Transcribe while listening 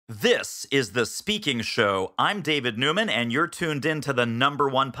This is The Speaking Show. I'm David Newman, and you're tuned in to the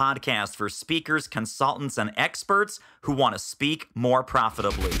 #1 podcast for speakers, consultants, and experts who want to speak more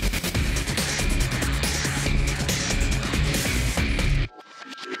profitably.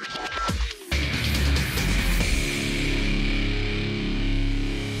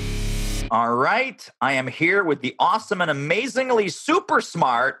 All right, I am here with the awesome and amazingly super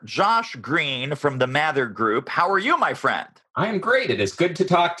smart Josh Greene from the Mather Group. How are you, my friend? I am great. It is good to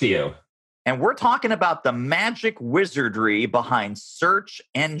talk to you. And we're talking about the magic wizardry behind search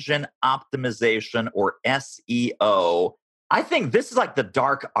engine optimization, or SEO. I think this is like the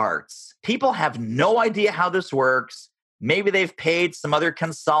dark arts. People have no idea how this works. Maybe they've paid some other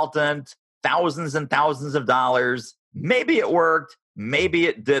consultant thousands and thousands of dollars. Maybe it worked, maybe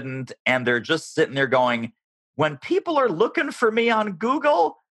it didn't. And they're just sitting there going, when people are looking for me on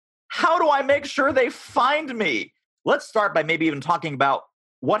Google, how do I make sure they find me? Let's start by maybe even talking about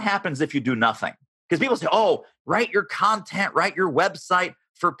what happens if you do nothing. Because people say, oh, write your content, write your website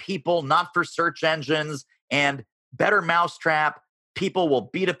for people, not for search engines, and better mousetrap, people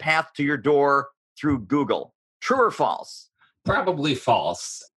will beat a path to your door through Google. True or false? Probably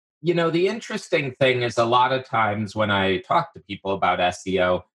false. You know, the interesting thing is a lot of times when I talk to people about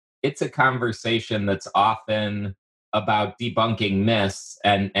SEO, it's a conversation that's often about debunking myths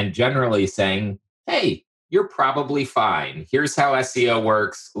and generally saying, hey, you're probably fine. Here's how SEO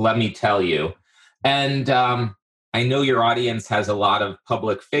works. Let me tell you. And I know your audience has a lot of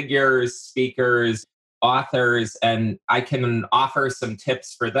public figures, speakers, authors, and I can offer some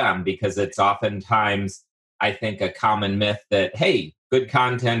tips for them because it's oftentimes, I think, a common myth that, hey, good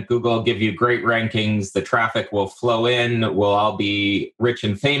content, Google will give you great rankings, the traffic will flow in, we'll all be rich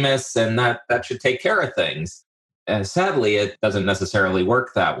and famous, and that should take care of things. Sadly, it doesn't necessarily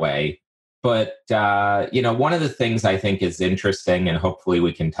work that way. But, one of the things I think is interesting and hopefully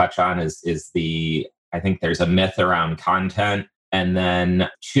we can touch on is I think there's a myth around content. And then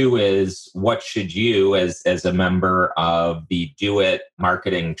 2 is what should you as a member of the Do It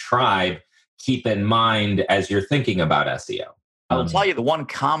marketing tribe keep in mind as you're thinking about SEO? I'll tell you the one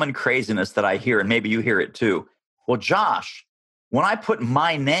common craziness that I hear, and maybe you hear it too. Well, Josh, when I put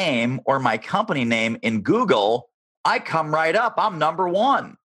my name or my company name in Google, I come right up. I'm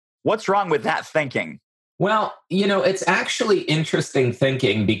 #1. What's wrong with that thinking? Well, it's actually interesting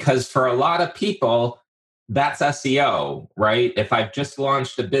thinking because for a lot of people, that's SEO, right? If I've just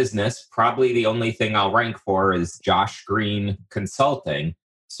launched a business, probably the only thing I'll rank for is Josh Greene Consulting.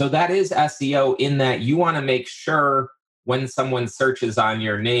 So that is SEO in that you want to make sure when someone searches on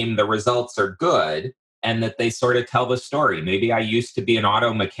your name, the results are good and that they sort of tell the story. Maybe I used to be an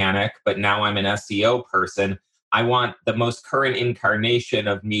auto mechanic, but now I'm an SEO person. I want the most current incarnation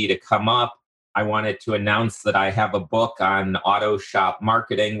of me to come up. I want it to announce that I have a book on auto shop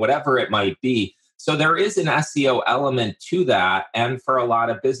marketing, whatever it might be. So there is an SEO element to that. And for a lot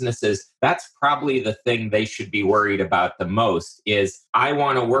of businesses, that's probably the thing they should be worried about the most is I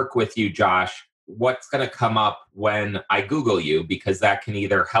want to work with you, Josh. What's going to come up when I Google you? Because that can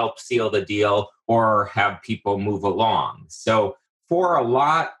either help seal the deal or have people move along. So for a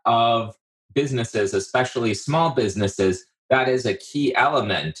lot of businesses, especially small businesses, that is a key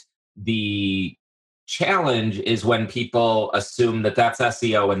element. The challenge is when people assume that that's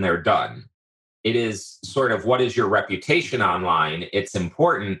SEO and they're done. It is sort of what is your reputation online? It's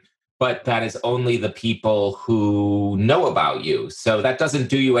important, but that is only the people who know about you. So that doesn't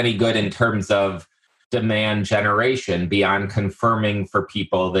do you any good in terms of demand generation beyond confirming for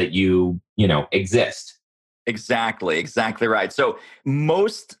people that you exist. Exactly right. So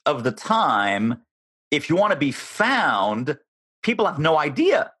most of the time, if you want to be found, people have no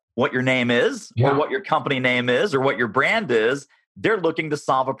idea what your name is or what your company name is or what your brand is. They're looking to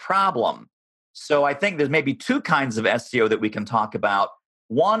solve a problem. So I think there's maybe 2 kinds of SEO that we can talk about.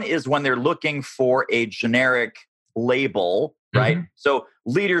 One is when they're looking for a generic label, right? So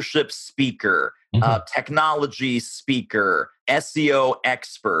leadership speaker, technology speaker, SEO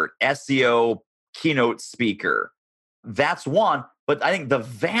expert, SEO keynote speaker. That's one. But I think the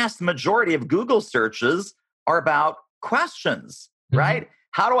vast majority of Google searches are about questions, right?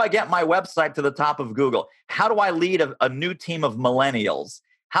 How do I get my website to the top of Google? How do I lead a new team of millennials?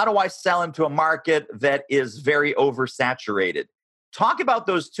 How do I sell into a market that is very oversaturated? Talk about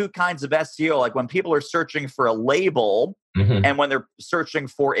those 2 kinds of SEO, like when people are searching for a label and when they're searching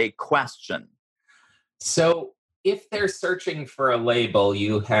for a question. So if they're searching for a label,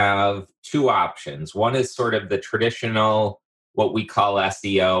 you have 2 options. One is sort of the traditional, what we call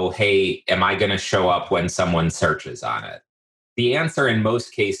SEO. Hey, am I going to show up when someone searches on it? The answer in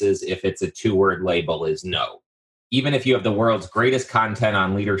most cases, if it's a 2-word label, is no. even if you have the world's greatest content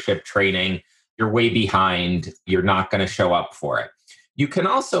on leadership training, you're way behind. You're not going to show up for it. You can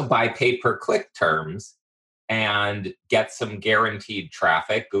also buy pay-per-click terms and get some guaranteed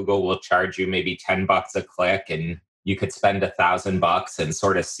traffic. Google will charge you maybe $10 a click, and you could spend $1,000 and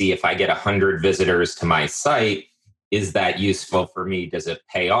sort of see if I get 100 visitors to my site, is that useful for me? Does it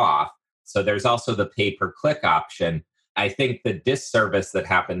pay off? So there's also the pay-per-click option. I think the disservice that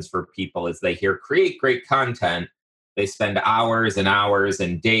happens for people is they hear create great content. They spend hours and hours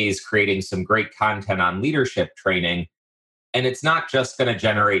and days creating some great content on leadership training, and it's not just going to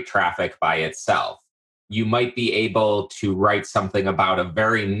generate traffic by itself. You might be able to write something about a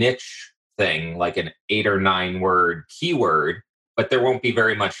very niche thing, like an 8 or 9 word keyword, but there won't be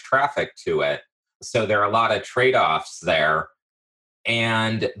very much traffic to it. So there are a lot of trade-offs there.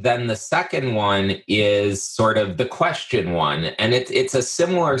 And then the second one is sort of the question one. And it's a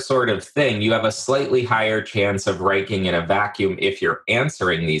similar sort of thing. You have a slightly higher chance of ranking in a vacuum if you're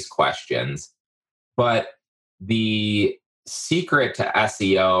answering these questions. But the secret to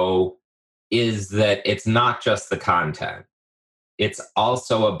SEO is that it's not just the content. It's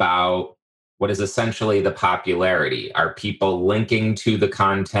also about what is essentially the popularity. Are people linking to the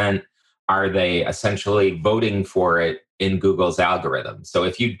content? Are they essentially voting for it in Google's algorithm? So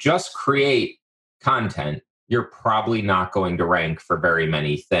if you just create content, you're probably not going to rank for very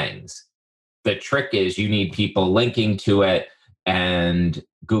many things. The trick is you need people linking to it, and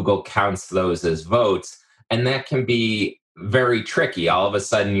Google counts those as votes. And that can be very tricky. All of a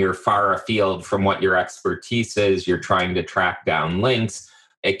sudden, you're far afield from what your expertise is. You're trying to track down links.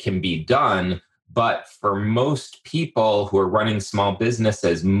 It can be done. But for most people who are running small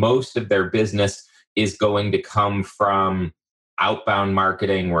businesses, most of their business is going to come from outbound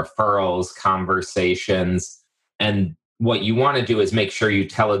marketing, referrals, conversations. And what you want to do is make sure you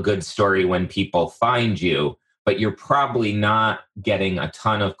tell a good story when people find you, but you're probably not getting a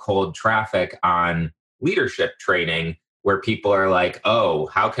ton of cold traffic on leadership training where people are like, oh,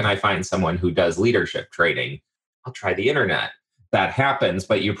 how can I find someone who does leadership training? I'll try the internet. That happens,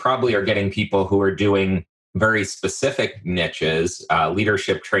 but you probably are getting people who are doing very specific niches,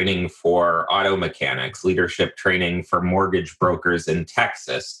 leadership training for auto mechanics, leadership training for mortgage brokers in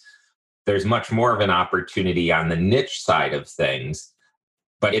Texas. There's much more of an opportunity on the niche side of things,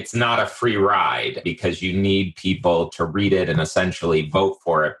 but it's not a free ride because you need people to read it and essentially vote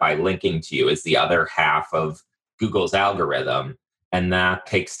for it by linking to you is the other half of Google's algorithm. And that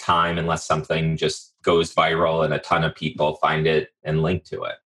takes time unless something just goes viral and a ton of people find it and link to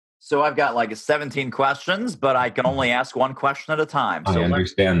it. So I've got like 17 questions, but I can only ask one question at a time. So I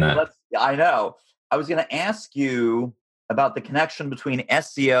understand that. I know. I was going to ask you about the connection between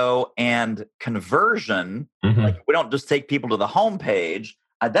SEO and conversion. Mm-hmm. Like we don't just take people to the homepage.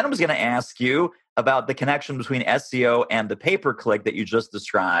 Then I was going to ask you about the connection between SEO and the pay-per-click that you just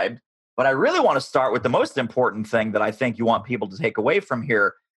described. But I really want to start with the most important thing that I think you want people to take away from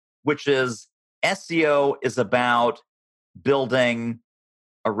here, which is SEO is about building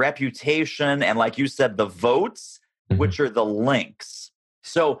a reputation and, like you said, the votes, which are the links.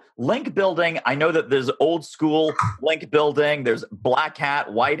 So link building, I know that there's old school link building. There's black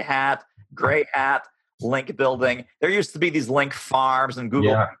hat, white hat, gray hat link building. There used to be these link farms, and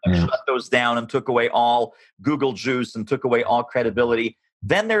Google shut those down and took away all Google juice and took away all credibility.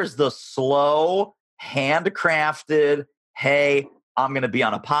 Then there's the slow, handcrafted, hey, I'm going to be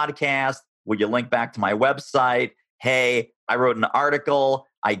on a podcast. Will you link back to my website? Hey, I wrote an article.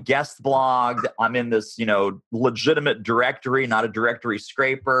 I guest blogged. I'm in this, legitimate directory, not a directory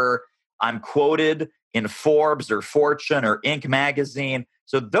scraper. I'm quoted in Forbes or Fortune or Inc. magazine.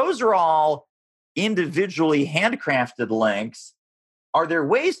 So those are all individually handcrafted links. Are there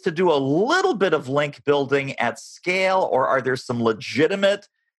ways to do a little bit of link building at scale, or are there some legitimate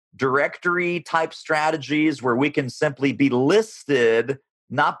directory type strategies where we can simply be listed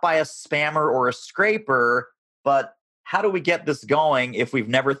not by a spammer or a scraper, but how do we get this going if we've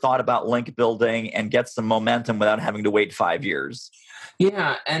never thought about link building and get some momentum without having to wait 5 years?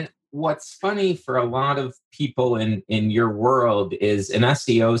 Yeah. And what's funny for a lot of people in your world is an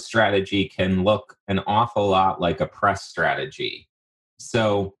SEO strategy can look an awful lot like a press strategy.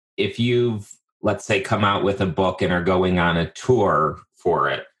 So if you've, let's say, come out with a book and are going on a tour for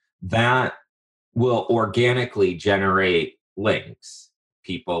it, that will organically generate links.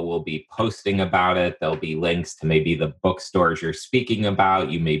 People will be posting about it. There'll be links to maybe the bookstores you're speaking about.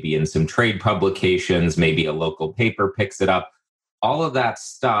 You may be in some trade publications. Maybe a local paper picks it up. All of that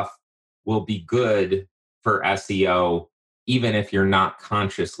stuff will be good for SEO, even if you're not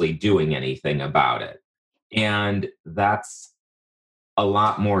consciously doing anything about it. And that's a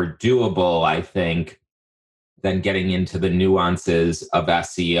lot more doable, I think, than getting into the nuances of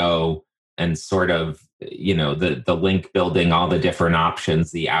SEO and sort of, the link building, all the different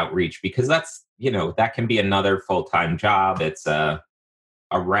options, the outreach, because that's, that can be another full-time job. It's a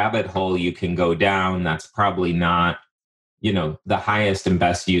rabbit hole you can go down. That's probably not, the highest and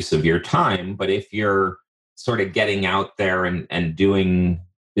best use of your time. But if you're sort of getting out there and doing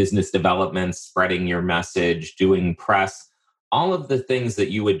business development, spreading your message, doing press, all of the things that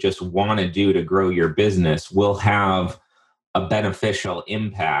you would just want to do to grow your business will have a beneficial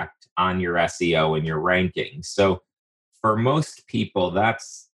impact on your SEO and your ranking. So for most people,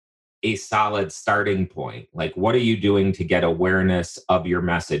 that's a solid starting point. Like, what are you doing to get awareness of your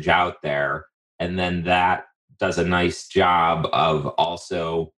message out there? And then that does a nice job of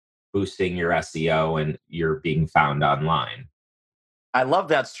also boosting your SEO and you're being found online. I love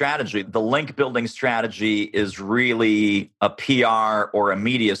that strategy. The link building strategy is really a PR or a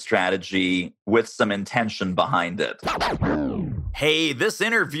media strategy with some intention behind it. Hey, this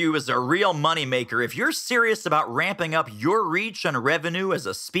interview is a real moneymaker. If you're serious about ramping up your reach and revenue as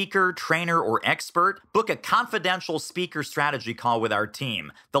a speaker, trainer, or expert, book a confidential speaker strategy call with our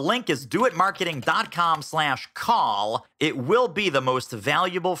team. The link is doitmarketing.com/call. It will be the most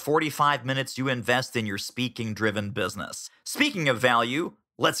valuable 45 minutes you invest in your speaking-driven business. Speaking of value,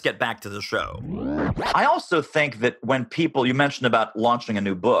 let's get back to the show. I also think that when people, you mentioned about launching a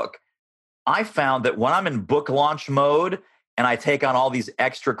new book, I found that when I'm in book launch mode and I take on all these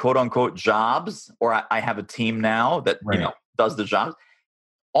extra quote unquote jobs, or I have a team now that does the jobs,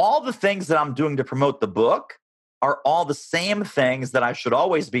 all the things that I'm doing to promote the book are all the same things that I should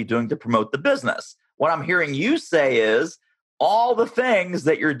always be doing to promote the business. What I'm hearing you say is all the things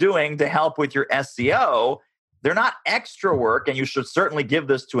that you're doing to help with your SEO, they're not extra work, and you should certainly give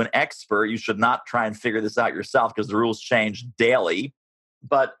this to an expert. You should not try and figure this out yourself because the rules change daily.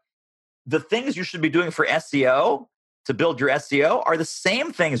 But the things you should be doing for SEO, to build your SEO, are the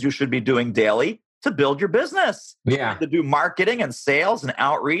same things you should be doing daily to build your business. Yeah. To do marketing and sales and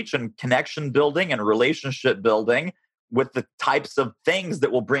outreach and connection building and relationship building with the types of things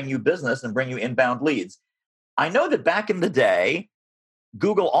that will bring you business and bring you inbound leads. I know that back in the day,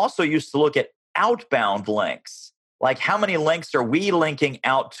 Google also used to look at outbound links. Like, how many links are we linking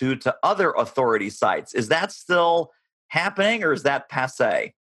out to other authority sites? Is that still happening, or is that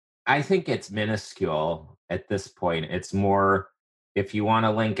passé? I think it's minuscule at this point. It's more, if you want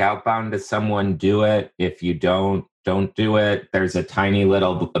to link outbound to someone, do it. If you don't do it. There's a tiny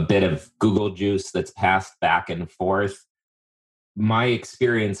little a bit of Google juice that's passed back and forth. My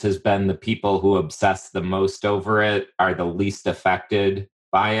experience has been the people who obsess the most over it are the least affected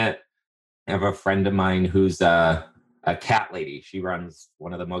by it. I have a friend of mine who's a cat lady. She runs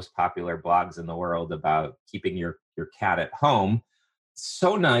one of the most popular blogs in the world about keeping your cat at home.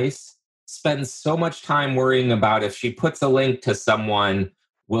 So nice, spends so much time worrying about if she puts a link to someone,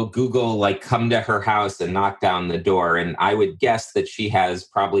 will Google come to her house and knock down the door? And I would guess that she has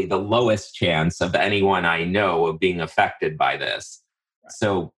probably the lowest chance of anyone I know of being affected by this. Right.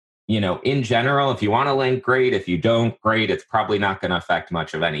 So, in general, if you want to link, great. If you don't, great. It's probably not going to affect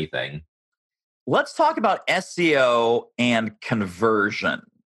much of anything. Let's talk about SEO and conversion.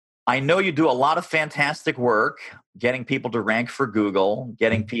 I know you do a lot of fantastic work getting people to rank for Google,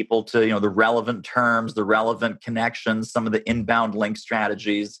 getting people to, the relevant terms, the relevant connections, some of the inbound link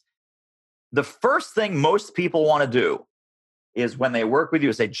strategies. The first thing most people want to do is when they work with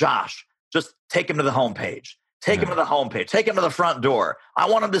you, say, Josh, just take them to the homepage. Take them to the homepage. Take them to the front door. I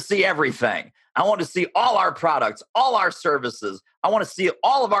want them to see everything. I want to see all our products, all our services. I want to see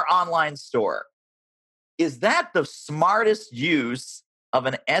all of our online store. Is that the smartest use of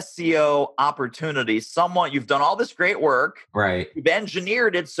an SEO opportunity? You've done all this great work. Right. You've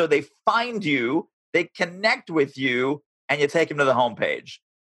engineered it so they find you, they connect with you, and you take them to the homepage.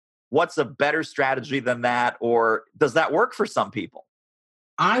 What's a better strategy than that? Or does that work for some people?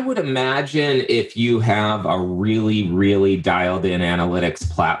 I would imagine if you have a really, really dialed in analytics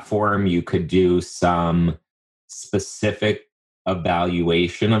platform, you could do some specific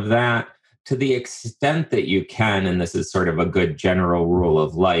evaluation of that. To the extent that you can, and this is sort of a good general rule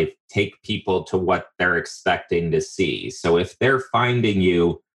of life, take people to what they're expecting to see. So if they're finding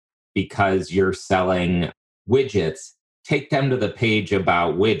you because you're selling widgets, take them to the page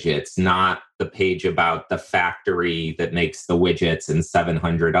about widgets, not the page about the factory that makes the widgets and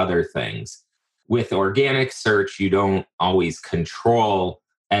 700 other things. With organic search, you don't always control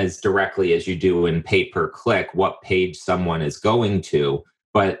as directly as you do in pay-per-click what page someone is going to,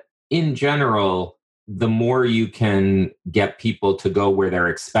 but in general, the more you can get people to go where they're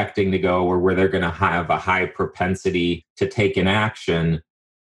expecting to go or where they're going to have a high propensity to take an action,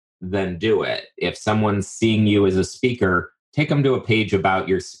 then do it. If someone's seeing you as a speaker, take them to a page about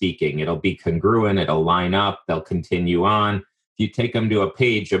your speaking. It'll be congruent, it'll line up, they'll continue on. If you take them to a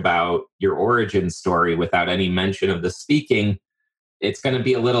page about your origin story without any mention of the speaking, it's going to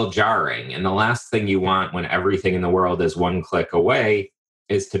be a little jarring. And the last thing you want when everything in the world is one click away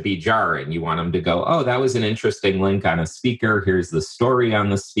is to be jarring. You want them to go, oh, that was an interesting link on a speaker. Here's the story on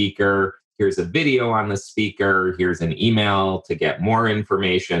the speaker. Here's a video on the speaker. Here's an email to get more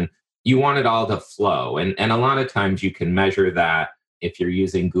information. You want it all to flow. And a lot of times you can measure that. If you're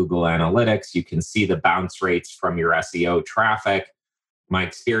using Google Analytics, you can see the bounce rates from your SEO traffic. My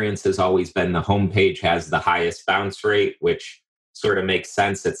experience has always been the homepage has the highest bounce rate, which sort of makes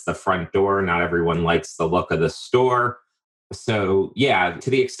sense. It's the front door. Not everyone likes the look of the store. So yeah, to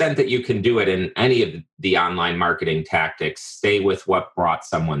the extent that you can do it in any of the online marketing tactics, stay with what brought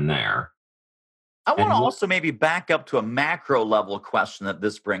someone there. I want to also maybe back up to a macro level question that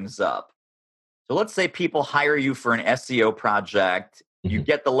this brings up. So let's say people hire you for an SEO project. You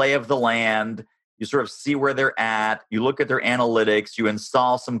get the lay of the land. You sort of see where they're at. You look at their analytics. You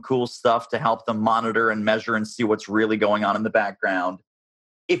install some cool stuff to help them monitor and measure and see what's really going on in the background.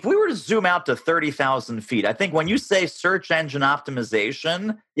 If we were to zoom out to 30,000 feet, I think when you say search engine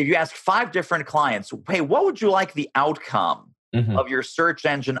optimization, if you ask 5 different clients, hey, what would you like the outcome of your search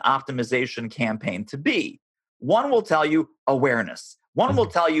engine optimization campaign to be? One will tell you awareness. One will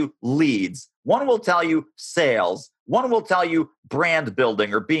tell you leads. One will tell you sales. One will tell you brand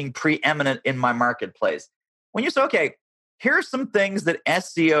building or being preeminent in my marketplace. When you say, okay, here's some things that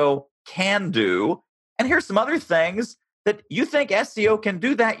SEO can do, and here's some other things that you think SEO can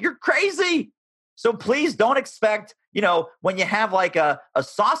do that, you're crazy. So please don't expect, when you have like a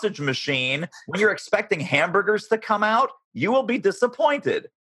sausage machine, when you're expecting hamburgers to come out, you will be disappointed.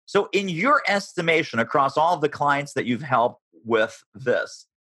 So in your estimation, across all of the clients that you've helped with this,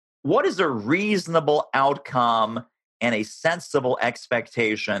 what is a reasonable outcome and a sensible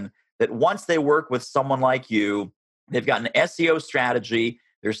expectation that once they work with someone like you, they've got an SEO strategy,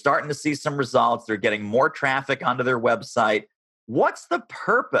 they're starting to see some results, they're getting more traffic onto their website. What's the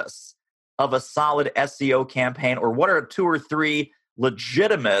purpose of a solid SEO campaign, or what are 2 or 3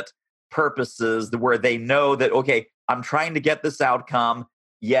 legitimate purposes where they know that, okay, I'm trying to get this outcome.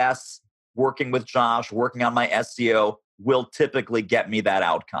 Yes, working with Josh, working on my SEO will typically get me that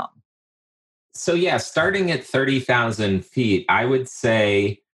outcome. So yeah, starting at 30,000 feet, I would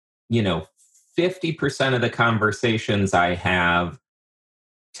say, 50% of the conversations I have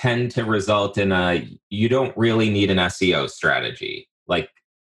tend to result in you don't really need an SEO strategy. Like,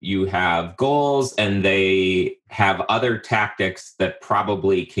 you have goals and they have other tactics that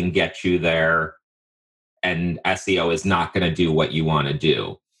probably can get you there, and SEO is not going to do what you want to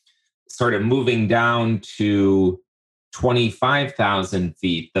do. Sort of moving down to 25,000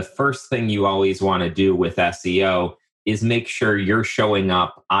 feet, the first thing you always want to do with SEO is make sure you're showing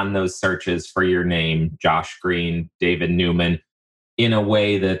up on those searches for your name, Josh Greene, David Newman, in a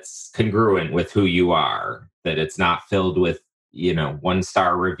way that's congruent with who you are, that it's not filled with,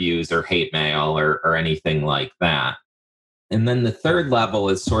 1-star reviews or hate mail or anything like that. And then the third level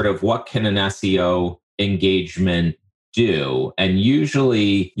is sort of, what can an SEO engagement do? And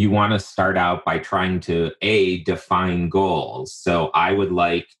usually you want to start out by trying to define goals. So I would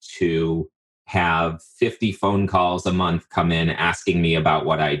like to have 50 phone calls a month come in asking me about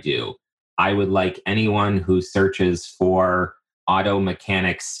what I do. I would like anyone who searches for auto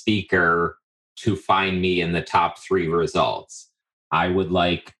mechanic speaker to find me in the top 3 results. I would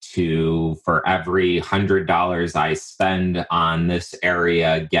like to, for every $100 I spend on this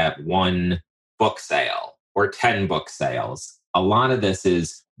area, get 1 book sale or 10 book sales. A lot of this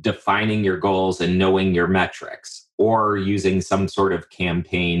is defining your goals and knowing your metrics, or using some sort of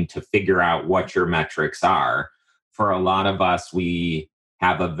campaign to figure out what your metrics are. For a lot of us, we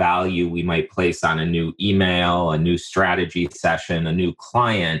have a value we might place on a new email, a new strategy session, a new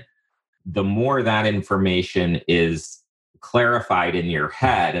client. The more that information is clarified in your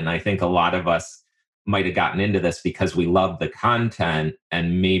head, and I think a lot of us might have gotten into this because we love the content,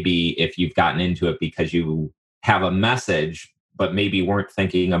 and maybe if you've gotten into it because you have a message but maybe weren't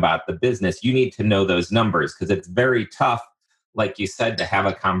thinking about the business, you need to know those numbers, because it's very tough, like you said, to have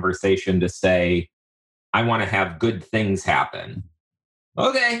a conversation to say, I want to have good things happen.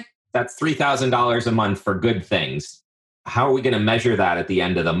 Okay, that's $3,000 a month for good things. How are we going to measure that at the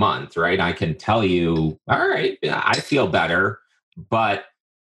end of the month, right? I can tell you, all right, I feel better. But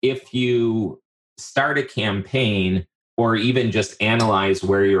if you start a campaign or even just analyze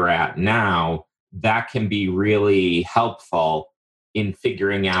where you're at now, that can be really helpful in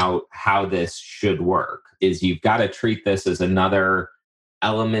figuring out how this should work. Is you've got to treat this as another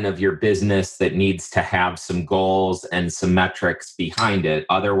element of your business that needs to have some goals and some metrics behind it.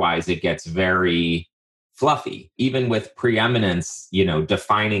 Otherwise, it gets very fluffy. Even with preeminence,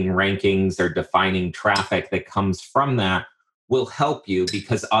 defining rankings or defining traffic that comes from that will help you,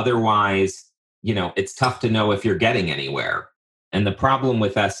 because otherwise, it's tough to know if you're getting anywhere. And the problem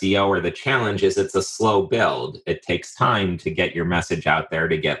with SEO, or the challenge, is it's a slow build. It takes time to get your message out there,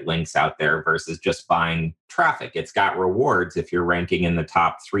 to get links out there, versus just buying traffic. It's got rewards if you're ranking in the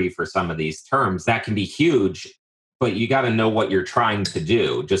top 3 for some of these terms. That can be huge, but you got to know what you're trying to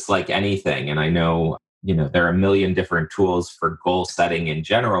do, just like anything. And I know, there are a million different tools for goal setting in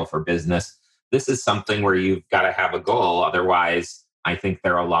general for business. This is something where you've got to have a goal. Otherwise, I think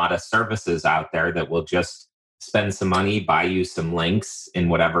there are a lot of services out there that will just spend some money, buy you some links in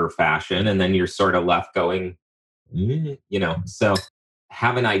whatever fashion, and then you're sort of left going, So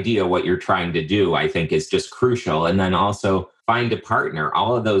have an idea what you're trying to do, I think, is just crucial. And then also find a partner.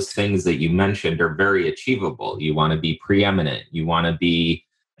 All of those things that you mentioned are very achievable. You want to be preeminent. You want to be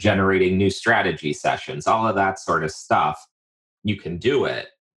generating new strategy sessions, all of that sort of stuff. You can do it,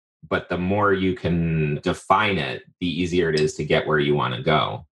 but the more you can define it, the easier it is to get where you want to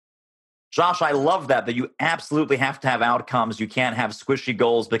go. Josh, I love that you absolutely have to have outcomes. You can't have squishy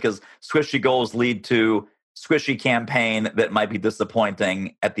goals, because squishy goals lead to squishy campaign that might be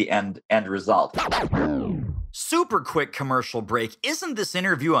disappointing at the end result. Super quick commercial break. Isn't this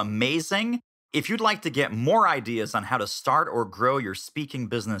interview amazing? If you'd like to get more ideas on how to start or grow your speaking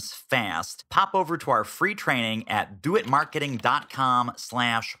business fast, pop over to our free training at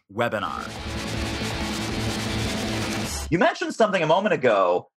doitmarketing.com/webinar. You mentioned something a moment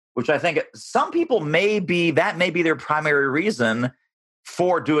ago, which I think some people may be their primary reason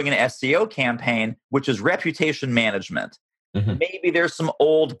for doing an SEO campaign, which is reputation management. Mm-hmm. Maybe there's some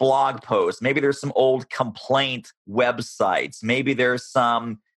old blog posts. Maybe there's some old complaint websites. Maybe there's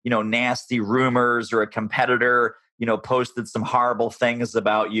some, nasty rumors, or a competitor, posted some horrible things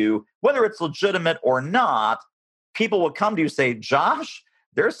about you. Whether it's legitimate or not, people will come to you and say, Josh,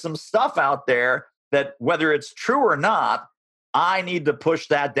 there's some stuff out there that, whether it's true or not, I need to push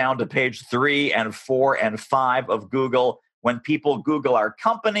that down to page 3 and 4 and 5 of Google. When people Google our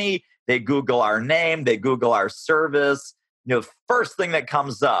company, they Google our name, they Google our service, first thing that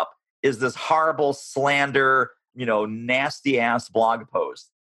comes up is this horrible slander, nasty ass blog post.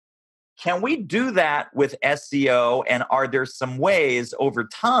 Can we do that with SEO? And are there some ways over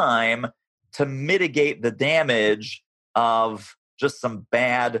time to mitigate the damage of just some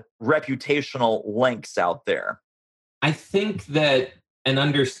bad reputational links out there? I think that an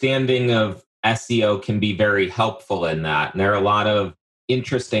understanding of SEO can be very helpful in that. And there are a lot of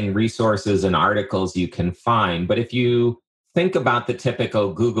interesting resources and articles you can find. But if you think about the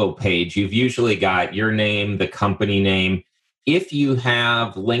typical Google page, you've usually got your name, the company name. If you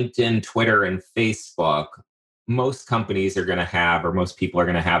have LinkedIn, Twitter, and Facebook, most companies are going to have, or most people are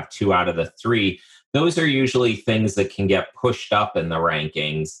going to have 2 out of the 3. Those are usually things that can get pushed up in the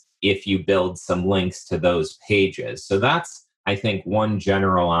rankings if you build some links to those pages. So that's, I think, one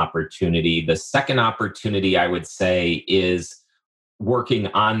general opportunity. The second opportunity, I would say, is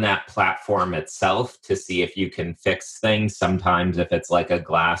working on that platform itself to see if you can fix things. Sometimes if it's like a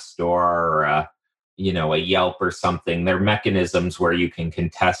Glassdoor or a Yelp or something, there are mechanisms where you can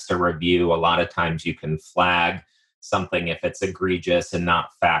contest a review. A lot of times you can flag something if it's egregious and not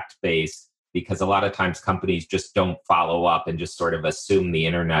fact-based, because a lot of times companies just don't follow up and just sort of assume the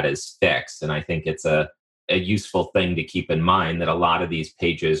internet is fixed. And I think it's a useful thing to keep in mind, that a lot of these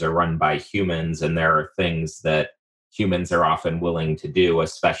pages are run by humans, and there are things that humans are often willing to do,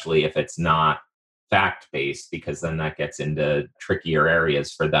 especially if it's not fact-based, because then that gets into trickier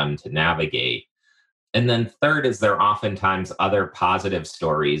areas for them to navigate. And then third is, there are oftentimes other positive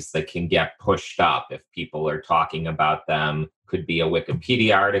stories that can get pushed up if people are talking about them. Could be a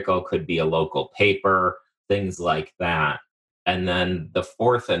Wikipedia article, could be a local paper, things like that. And then the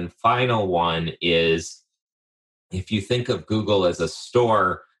fourth and final one is, if you think of Google as a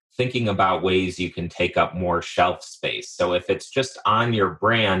store, thinking about ways you can take up more shelf space. So if it's just on your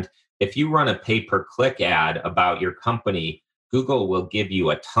brand, if you run a pay-per-click ad about your company, Google will give you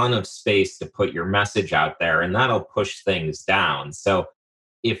a ton of space to put your message out there, and that'll push things down. So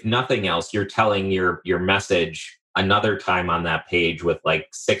if nothing else, you're telling your message another time on that page with like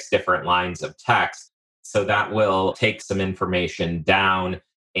 6 different lines of text. So that will take some information down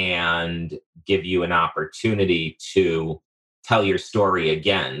and give you an opportunity to tell your story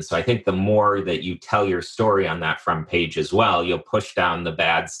again. So I think the more that you tell your story on that front page as well, you'll push down the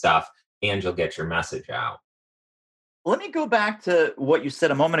bad stuff and you'll get your message out. Let me go back to what you said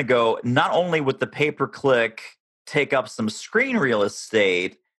a moment ago, not only with the pay-per-click take up some screen real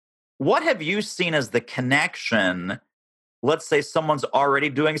estate. What have you seen as the connection? Let's say someone's already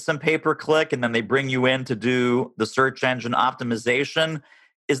doing some pay-per-click and then they bring you in to do the search engine optimization.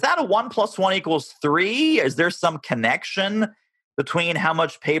 Is that a 1 + 1 = 3? Is there some connection between how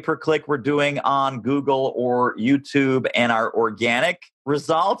much pay-per-click we're doing on Google or YouTube and our organic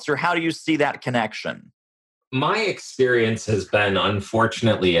results? Or how do you see that connection? My experience has been,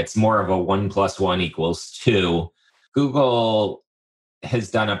 unfortunately, it's more of a 1 + 1 = 2. Google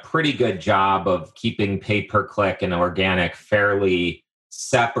has done a pretty good job of keeping pay-per-click and organic fairly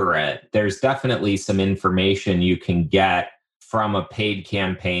separate. There's definitely some information you can get from a paid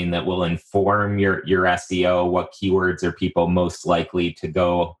campaign that will inform your SEO, what keywords are people most likely to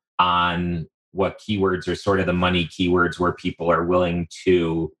go on, what keywords are sort of the money keywords where people are willing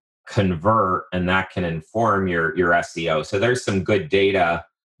to convert, and that can inform your SEO. So there's some good data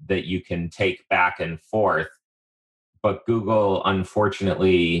that you can take back and forth. But Google,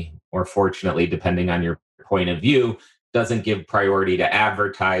 unfortunately, or fortunately, depending on your point of view, doesn't give priority to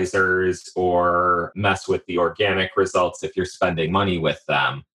advertisers or mess with the organic results if you're spending money with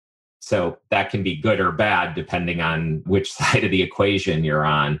them. So that can be good or bad depending on which side of the equation you're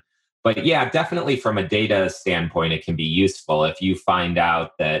on. But yeah, definitely from a data standpoint, it can be useful. If you find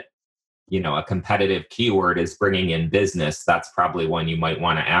out that a competitive keyword is bringing in business, that's probably one you might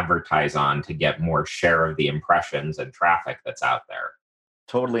want to advertise on to get more share of the impressions and traffic that's out there.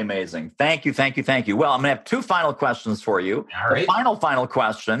 Totally amazing. Thank you, thank you, thank you. Well, I'm going to have 2 final questions for you. All right. The final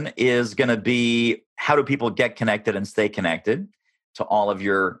question is going to be, how do people get connected and stay connected to all of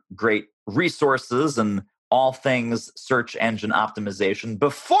your great resources and all things search engine optimization?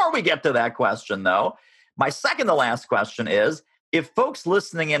 Before we get to that question, though, my second to last question is, if folks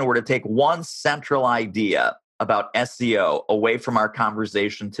listening in were to take one central idea about SEO away from our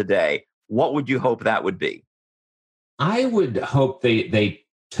conversation today, what would you hope that would be? I would hope they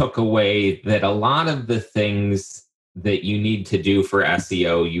took away that a lot of the things that you need to do for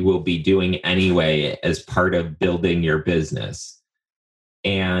SEO, you will be doing anyway as part of building your business.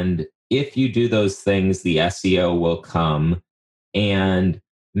 And if you do those things, the SEO will come. And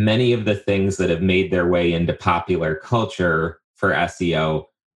many of the things that have made their way into popular culture for SEO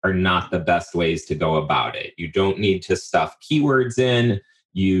are not the best ways to go about it. You don't need to stuff keywords in.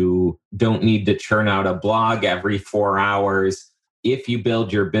 You don't need to churn out a blog every 4 hours. If you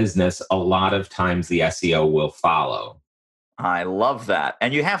build your business, a lot of times the SEO will follow. I love that.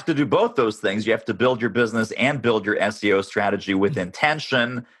 And you have to do both those things. You have to build your business and build your SEO strategy with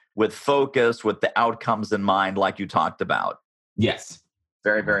intention, with focus, with the outcomes in mind, like you talked about. Yes.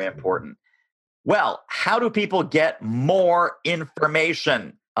 Very, very important. Well, how do people get more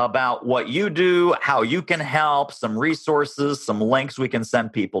information about what you do, how you can help, some resources, some links we can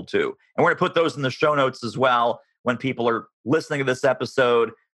send people to? And we're going to put those in the show notes as well. When people are listening to this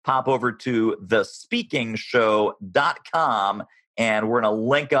episode, pop over to thespeakingshow.com, and we're going to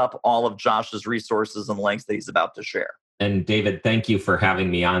link up all of Josh's resources and links that he's about to share. And David, thank you for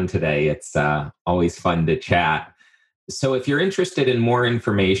having me on today. It's always fun to chat. So if you're interested in more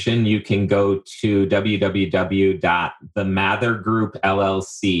information, you can go to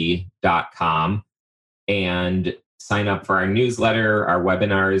www.themathergroupllc.com and sign up for our newsletter. Our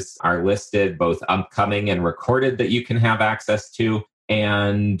webinars are listed, both upcoming and recorded, that you can have access to.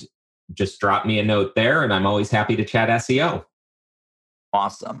 And just drop me a note there, and I'm always happy to chat SEO.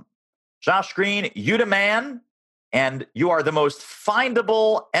 Awesome. Josh Greene, you the man, and you are the most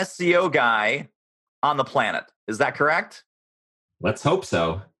findable SEO guy on the planet. Is that correct? Let's hope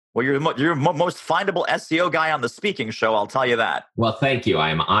so. Well, you're the most findable SEO guy on the Speaking Show, I'll tell you that. Well, thank you. I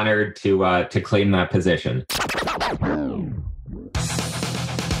am honored to claim that position.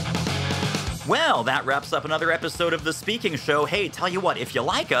 Well, that wraps up another episode of The Speaking Show. Hey, tell you what, if you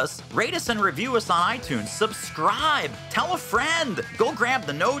like us, rate us and review us on iTunes. Subscribe. Tell a friend. Go grab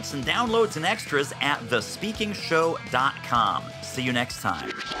the notes and downloads and extras at thespeakingshow.com. See you next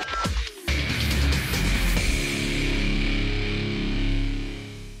time.